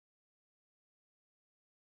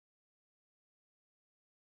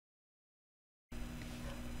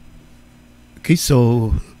Okay,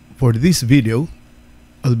 so for this video,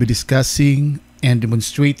 I'll be discussing and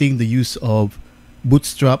demonstrating the use of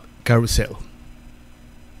Bootstrap Carousel.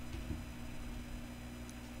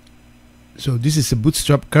 So this is a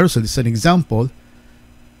Bootstrap Carousel. It's an example.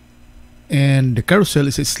 And the carousel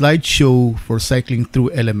is a slideshow for cycling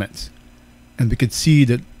through elements. And we can see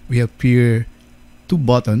that we have here two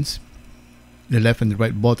buttons, the left and the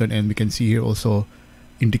right button, and we can see here also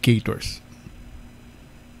indicators.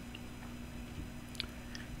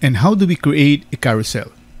 And how do we create a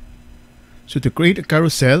carousel? So to create a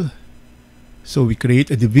carousel, so we create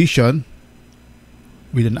a division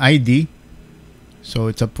with an ID. So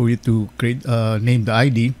it's up for you to create name the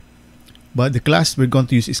ID. But the class we're going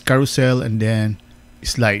to use is carousel and then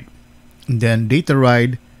slide. And then data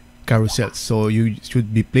ride carousel. So you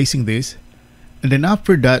should be placing this. And then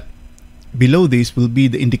after that, below this will be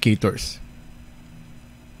the indicators.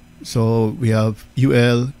 So we have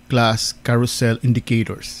UL class carousel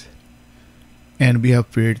indicators. And we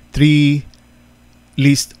have here three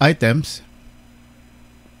list items.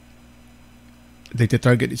 Data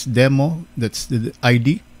target is demo, that's the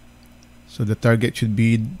ID. So the target should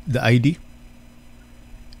be the ID.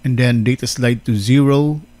 And then data slide to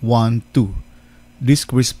 0, 1, 2. This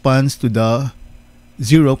corresponds to the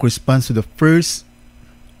 0 corresponds to the first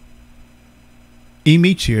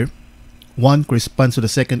image here. 1 corresponds to the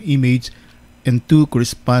second image. And 2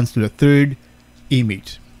 corresponds to the third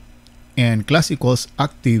image. And class equals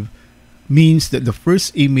active means that the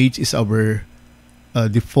first image is our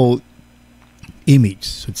default image.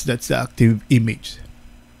 So that's the active image.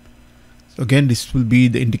 So again, this will be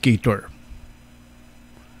the indicator.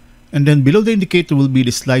 And then below the indicator will be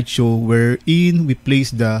the slideshow wherein we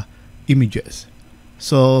place the images.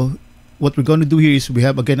 So what we're going to do here is we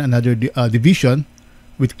have again another division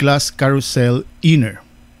with class carousel inner.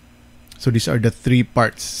 So these are the three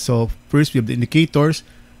parts. So first we have the indicators.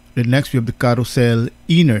 Then next we have the carousel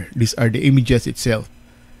inner. These are the images itself.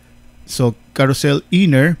 So carousel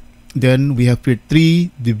inner, then we have here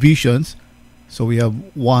three divisions. So we have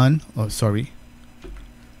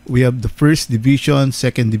we have the first division,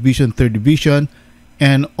 second division, third division,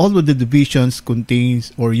 and all of the divisions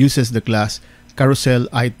contains or uses the class carousel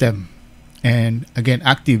item. And again,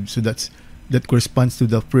 active, so that corresponds to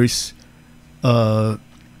the first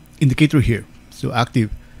indicator here. So active.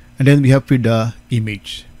 And then we have here the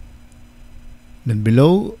image. Then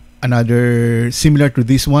below, another similar to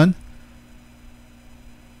this one,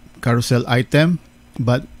 carousel item,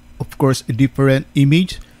 but of course a different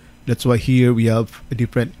image. That's why here we have a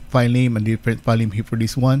different file name and different file name here for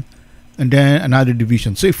this one. And then another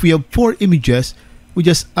division. So if we have 4 images, we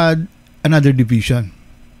just add another division.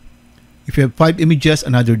 If you have 5 images,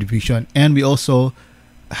 another division. And we also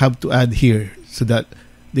have to add here so that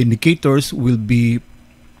the indicators will be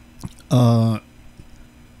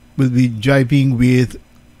driving with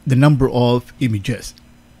the number of images.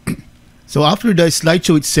 So after the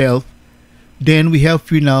slideshow itself, then we have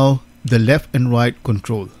here now the left and right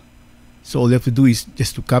control. So all you have to do is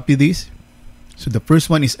just to copy this. So the first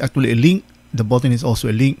one is actually a link. The button is also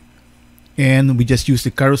a link. And we just use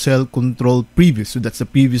the carousel control previous. So that's the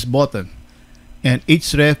previous button. And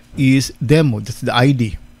href is demo. That's the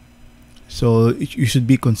ID. So you should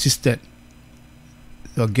be consistent.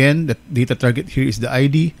 So again, the data target here is the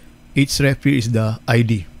ID. href here is the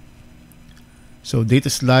ID. So data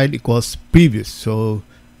slide equals previous. So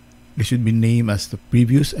they should be named as the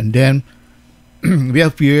previous. And then we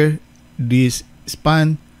have here this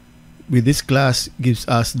span with this class gives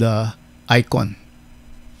us the icon,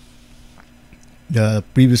 the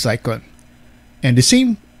previous icon. And the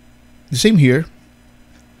same here,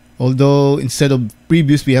 although instead of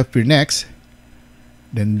previous we have here next,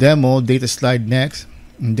 then demo, data slide next,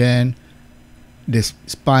 and then this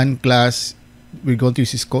span class we're going to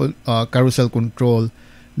use is called carousel control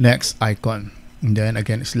next icon, and then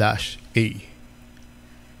again /a.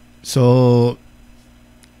 So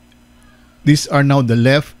these are now the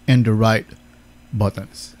left and the right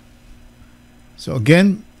buttons. So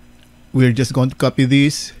again, we're just going to copy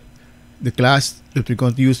this, the class that we're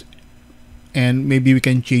going to use, and maybe we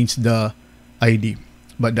can change the ID.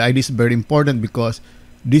 But the ID is very important because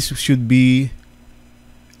this should be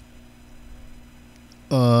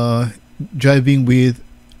driving with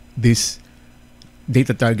this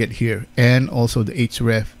data target here and also the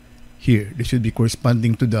href here. They should be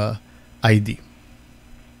corresponding to the ID.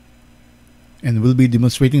 And we'll be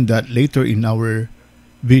demonstrating that later in our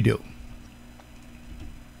video.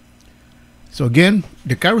 So again,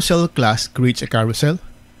 the carousel class creates a carousel.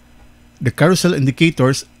 The carousel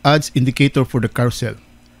indicators adds indicator for the carousel.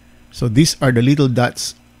 So these are the little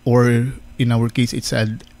dots, or in our case it's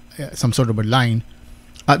some sort of a line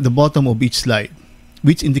at the bottom of each slide,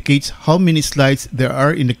 which indicates how many slides there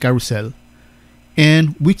are in the carousel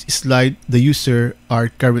and which slide the user are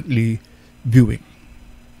currently viewing.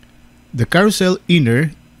 The carousel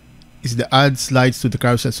inner is the add slides to the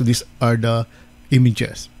carousel. So these are the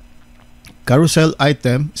images. Carousel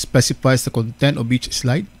item specifies the content of each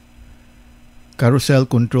slide. Carousel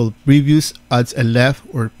control previews adds a left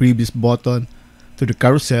or previous button to the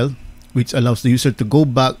carousel, which allows the user to go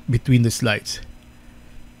back between the slides.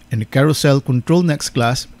 And the carousel control next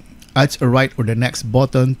class adds a right or the next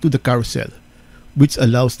button to the carousel, which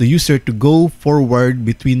allows the user to go forward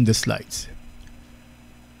between the slides.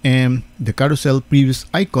 And the carousel previews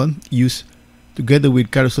icon used together with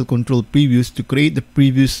carousel control previews to create the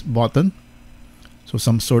previous button. So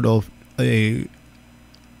some sort of a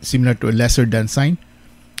similar to a lesser than sign.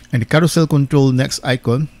 And the carousel control next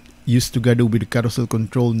icon used together with the carousel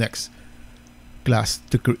control next class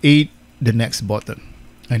to create the next button.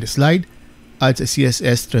 And the slide adds a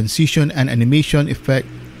CSS transition and animation effect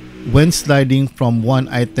when sliding from one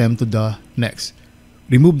item to the next.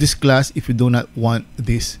 Remove this class if you do not want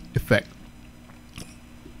this effect.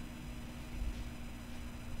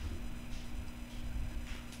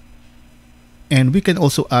 And we can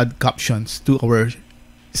also add captions to our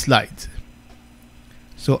slides.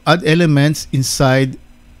 So add elements inside.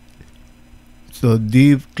 So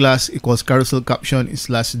div class equals carousel caption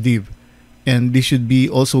slash div. And this should be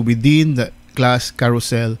also within the class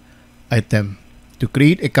carousel item to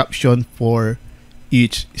create a caption for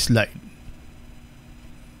each slide.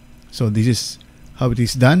 So this is how it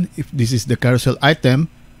is done. If this is the carousel item,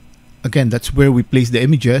 again, that's where we place the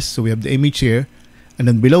images. So we have the image here. And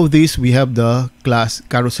then below this, we have the class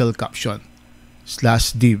carousel caption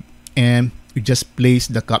slash div. And we just place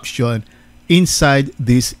the caption inside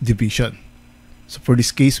this division. So for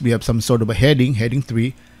this case, we have some sort of a heading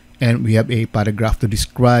 3, and we have a paragraph to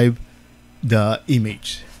describe the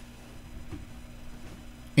image.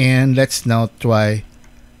 And let's now try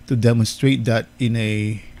to demonstrate that in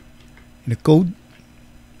a code.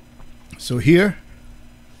 So here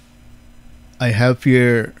I have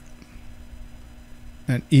here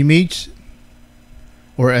an image,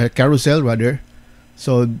 or a carousel rather.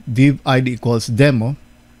 So div id equals demo.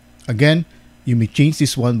 Again, you may change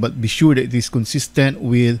this one, but be sure that it is consistent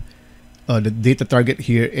with the data target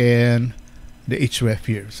here and the href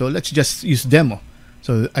here. So let's just use demo.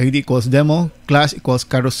 So id equals demo, class equals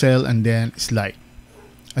carousel, and then slide.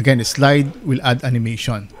 Again, the slide will add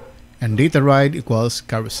animation, and data ride equals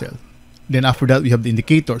carousel. Then after that, we have the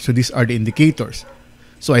indicator. So these are the indicators.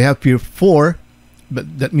 So I have here 4,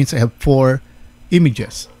 but that means I have 4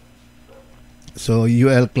 images. So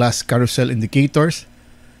ul class carousel indicators.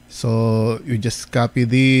 So you just copy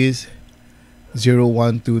these 0,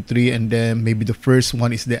 1, 2, 3, and then maybe the first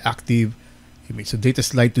one is the active image. So data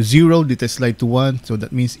slide to 0, data slide to 1. So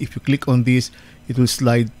that means if you click on this, it will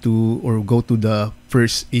slide to or go to the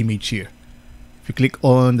first image here. If you click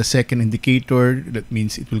on the second indicator, that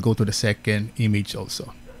means it will go to the second image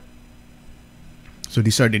also. So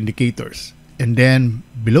these are the indicators. And then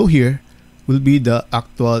below here will be the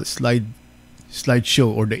actual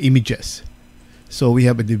slideshow or the images. So we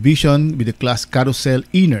have a division with the class carousel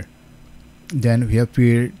inner. Then we have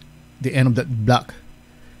here the end of that block.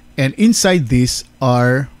 And inside this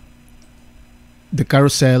are the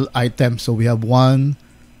carousel items. So we have 1,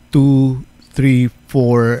 2, 3,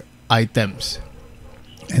 4 items.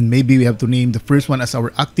 And maybe we have to name the first one as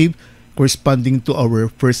our active, corresponding to our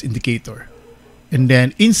first indicator. And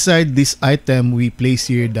then inside this item, we place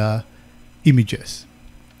here the images.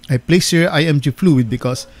 I place here IMG fluid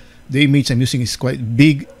because the image I'm using is quite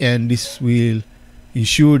big, and this will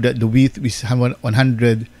ensure that the width is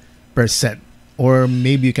 100%. Or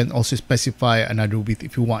maybe you can also specify another width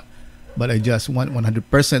if you want. But I just want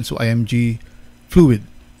 100%, so IMG fluid.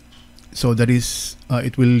 So that is,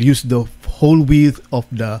 it will use the whole width of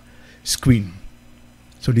the screen.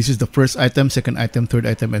 So this is the first item, second item, third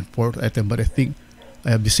item, and fourth item. But I think I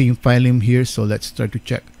have the same file name here, so let's try to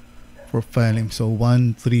check for file name. So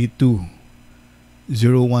 132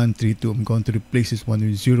 0132. I'm going to replace this one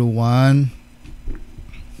with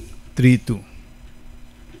 0132.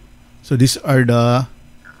 So these are the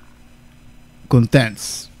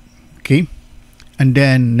contents. Okay, and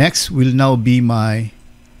then next will now be my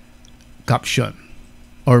caption,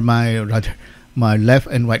 or my left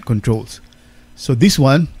and right controls. So this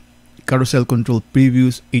one, carousel control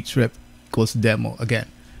previews href equals demo. Again,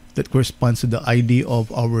 that corresponds to the ID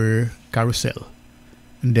of our carousel.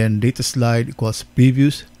 And then data slide equals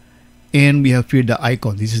previews, and we have here the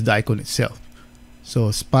icon. This is the icon itself.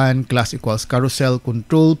 So span class equals carousel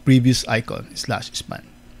control previews icon slash span.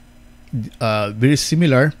 very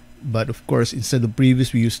similar, but of course instead of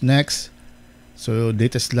previous we use next. So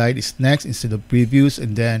data slide is next instead of previous,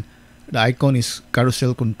 and then the icon is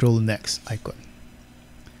carousel control next icon.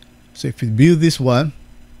 So if we view this one,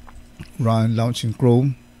 run launch in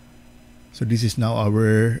Chrome. So this is now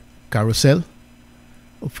our carousel.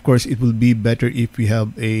 Of course, it will be better if we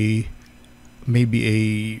have maybe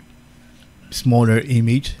a smaller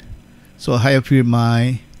image. So I have here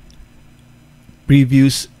my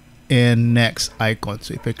previous and next icon.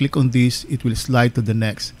 So if I click on this, it will slide to the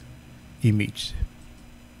next image.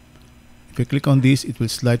 If I click on this, it will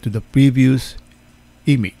slide to the previous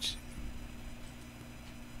image.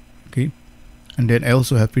 Okay, and then I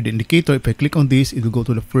also have here the indicator. If I click on this, it will go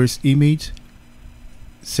to the first image,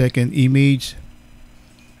 second image,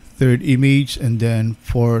 third image, and then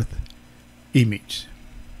fourth image.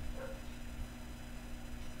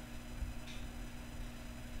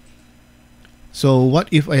 So what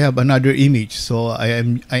if I have another image? So I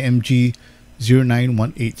am IMG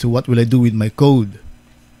 0918. So what will I do with my code?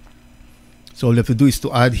 So all I have to do is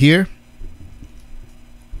to add here,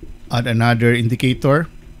 add another indicator,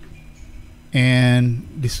 and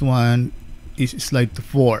this one is slide to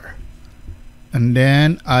 4, and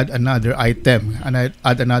then add another item, and I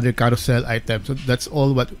add another carousel item. So that's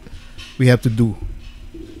all what we have to do.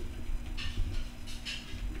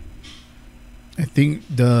 I think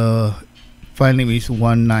the file name is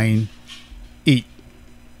 198.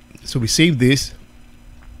 So we save this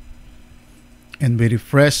and we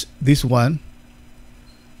refresh this one.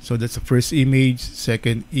 So that's the first image,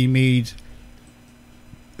 second image,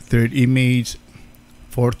 third image,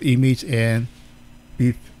 fourth image, and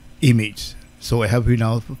fifth image. So I have here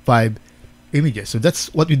now 5 images. So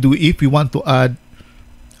that's what we do if we want to add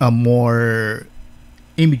more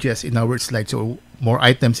images in our slideshow, more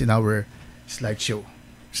items in our slideshow.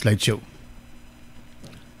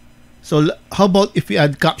 So how about if we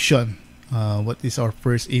add caption? What is our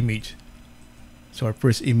first image? So our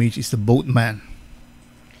first image is the boatman.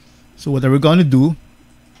 So what are we going to do?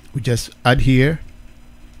 We just add here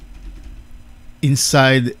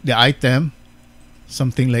inside the item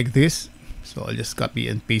something like this. So I'll just copy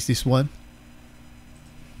and paste this one.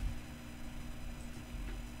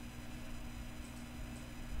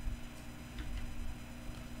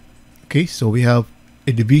 Okay, so we have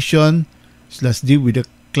a division /div with a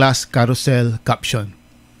class carousel caption,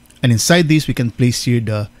 and inside this we can place here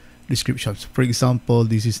the descriptions. For example,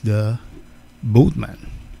 this is the boatman,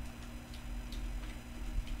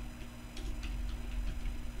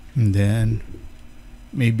 and then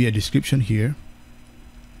maybe a description here.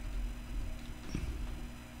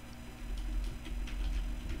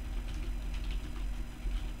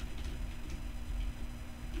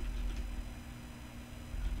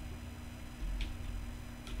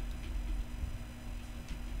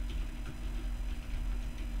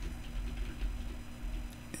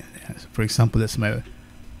 For example, that's my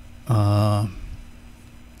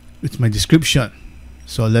description.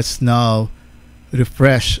 So let's now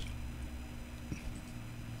refresh.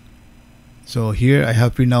 So here I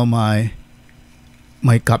have here now my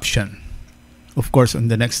caption. Of course, on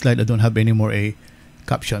the next slide I don't have any more a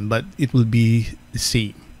caption, but it will be the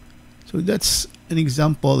same. So that's an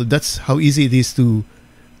example. That's how easy it is to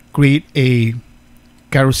create a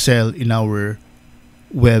carousel in our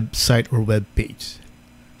website or web page.